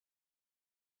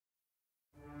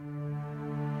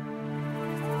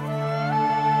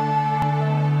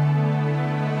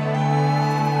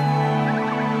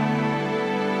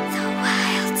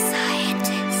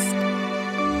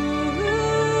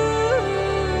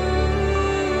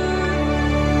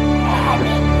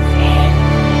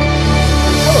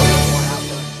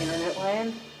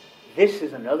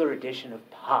another edition of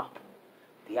POP,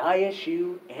 the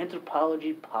ISU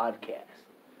Anthropology Podcast.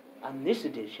 On this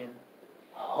edition,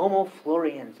 Homo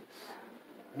floresiensis,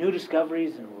 new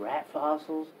discoveries in rat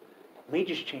fossils that may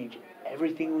just change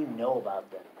everything we know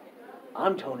about them.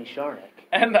 I'm Tony Scharneck.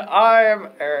 And I'm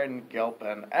Aaron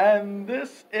Gilpin, and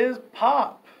this is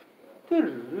POP.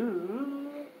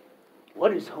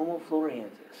 What is Homo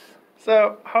floresiensis?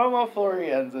 So, Homo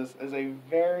floresiensis is a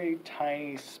very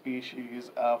tiny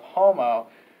species of Homo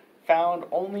found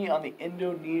only on the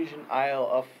Indonesian isle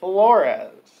of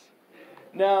Flores.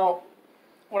 Now,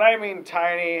 when I mean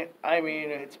tiny, I mean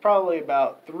it's probably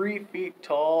about 3 feet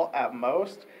tall at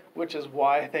most, which is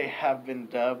why they have been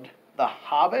dubbed the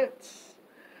Hobbits.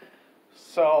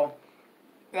 So,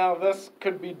 now this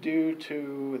could be due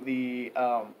to the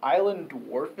island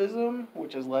dwarfism,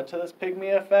 which has led to this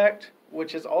pygmy effect,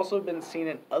 which has also been seen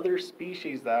in other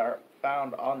species that are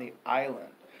found on the island,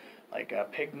 like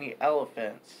pygmy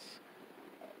elephants.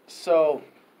 So,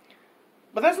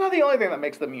 but that's not the only thing that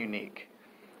makes them unique.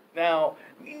 Now,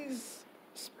 this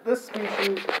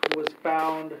species was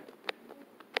found,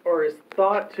 or is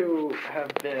thought to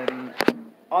have been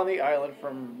on the island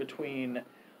from between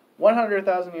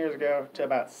 100,000 years ago to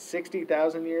about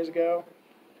 60,000 years ago.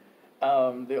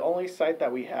 The only site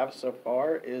that we have so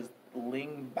far is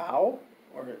Lingbao,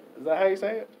 or is that how you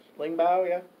say it? Lingbao,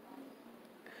 yeah.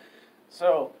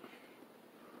 So,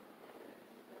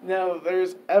 now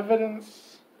there's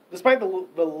evidence, despite the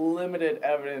limited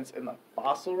evidence in the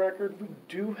fossil record, we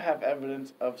do have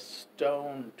evidence of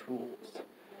stone tools.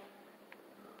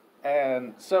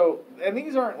 And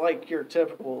these aren't like your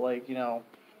typical, like, you know,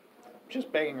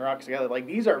 just banging rocks together. Like,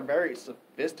 these are very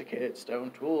sophisticated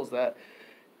stone tools that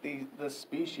the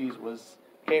species was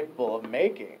capable of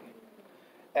making.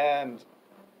 And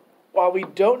while we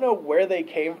don't know where they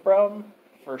came from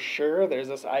for sure, there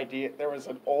was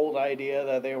an old idea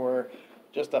that they were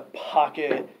just a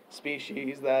pocket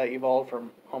species that evolved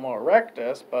from Homo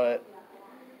erectus, but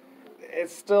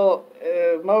it's still,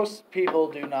 most people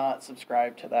do not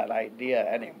subscribe to that idea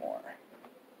anymore.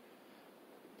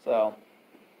 So,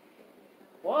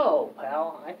 Whoa,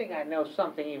 pal, I think I know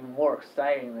something even more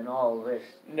exciting than all of this.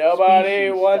 Nobody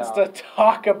wants to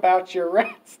talk about your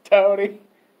rats, Tony.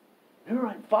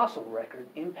 Neurite fossil record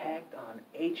impact on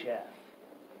HF.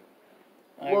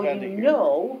 Well, you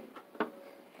know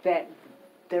that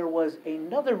there was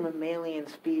another mammalian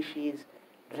species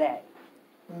that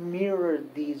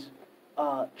mirrored these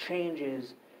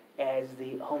changes as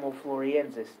the Homo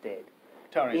floresiensis did.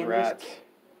 Tony's rats.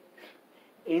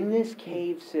 In this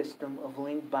cave system of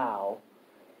Lingbao,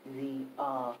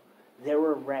 there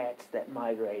were rats that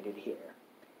migrated here.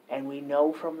 And we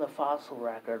know from the fossil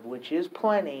record, which is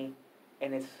plenty,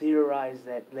 and it's theorized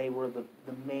that they were the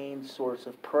main source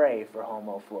of prey for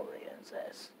Homo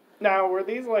floresiensis. Now, were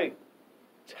these like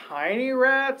tiny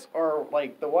rats, or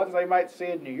like the ones they might see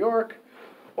in New York,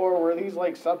 or were these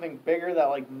like something bigger that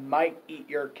like might eat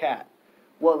your cat?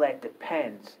 Well, that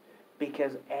depends,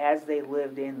 because as they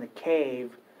lived in the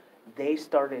cave, they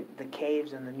started the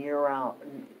caves and the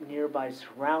nearby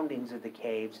surroundings of the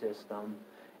cave system.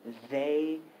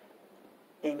 They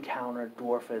encountered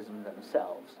dwarfism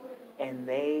themselves, and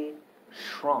they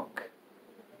shrunk.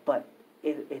 But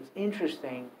it's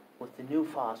interesting with the new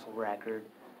fossil record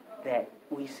that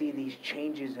we see these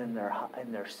changes in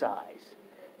their size.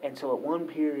 And so at one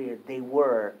period, they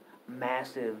were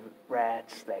massive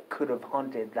rats that could have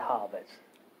hunted the hobbits.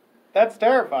 That's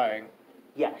terrifying.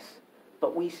 Yes,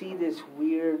 but we see this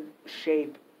weird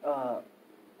shape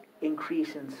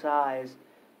increase in size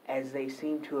as they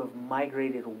seem to have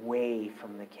migrated away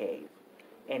from the cave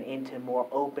and into more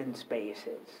open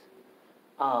spaces.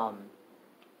 And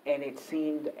it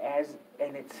seems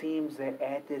that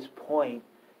at this point,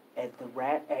 at the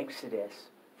rat exodus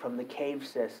from the cave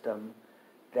system,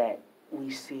 that we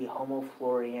see Homo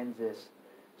floresiensis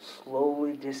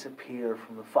slowly disappear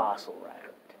from the fossil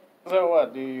record. So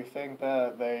what, do you think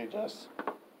that they just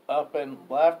up and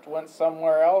left, went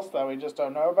somewhere else that we just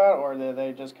don't know about, or did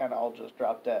they just kind of all just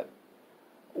drop dead?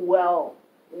 Well,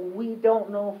 we don't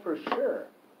know for sure.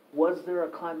 Was there a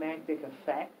climactic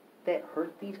effect that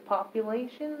hurt these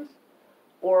populations?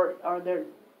 Or are there,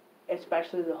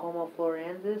 especially the Homo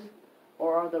floresiensis,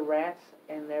 or are the rats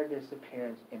and their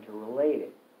disappearance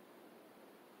interrelated?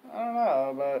 I don't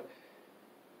know, but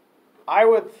I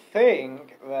would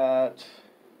think that,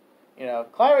 you know,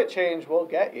 climate change will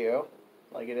get you,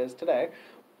 like it is today.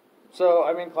 So,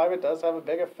 I mean, climate does have a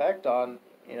big effect on,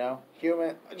 you know,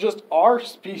 just our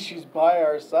species by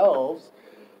ourselves.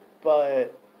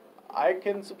 But I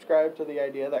can subscribe to the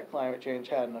idea that climate change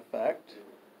had an effect.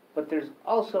 But there's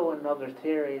also another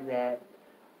theory that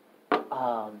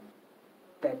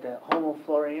that the Homo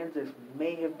floresiensis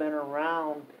may have been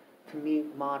around to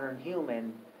meet modern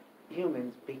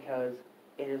humans, because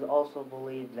it is also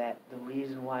believed that the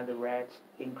reason why the rats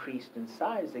increased in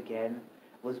size again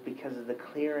was because of the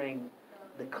clearing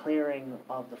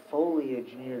of the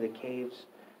foliage near the caves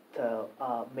to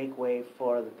make way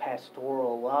for the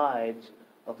pastoral lives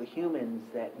of the humans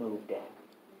that moved in.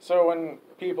 So when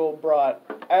people brought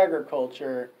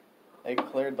agriculture, they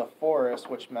cleared the forest,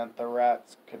 which meant the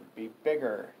rats could be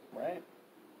bigger, right?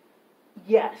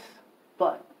 Yes,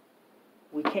 but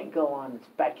we can't go on and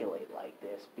speculate like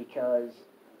this because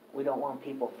we don't want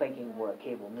people thinking we're a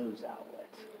cable news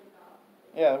outlet.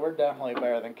 Yeah, we're definitely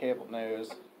better than cable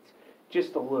news.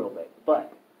 Just a little bit,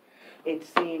 but it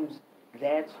seems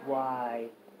that's why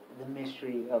the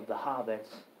mystery of the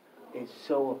Hobbits is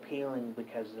so appealing,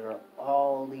 because there are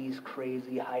all these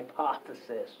crazy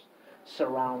hypotheses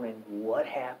surrounding what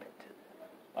happened to them.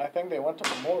 I think they went to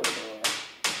Mordor.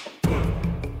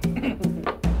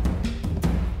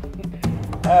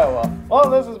 Oh well. Well,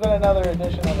 this has been another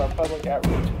edition of our public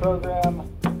outreach program.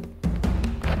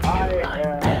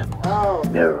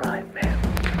 Neurite man.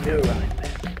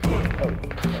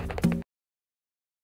 Oh.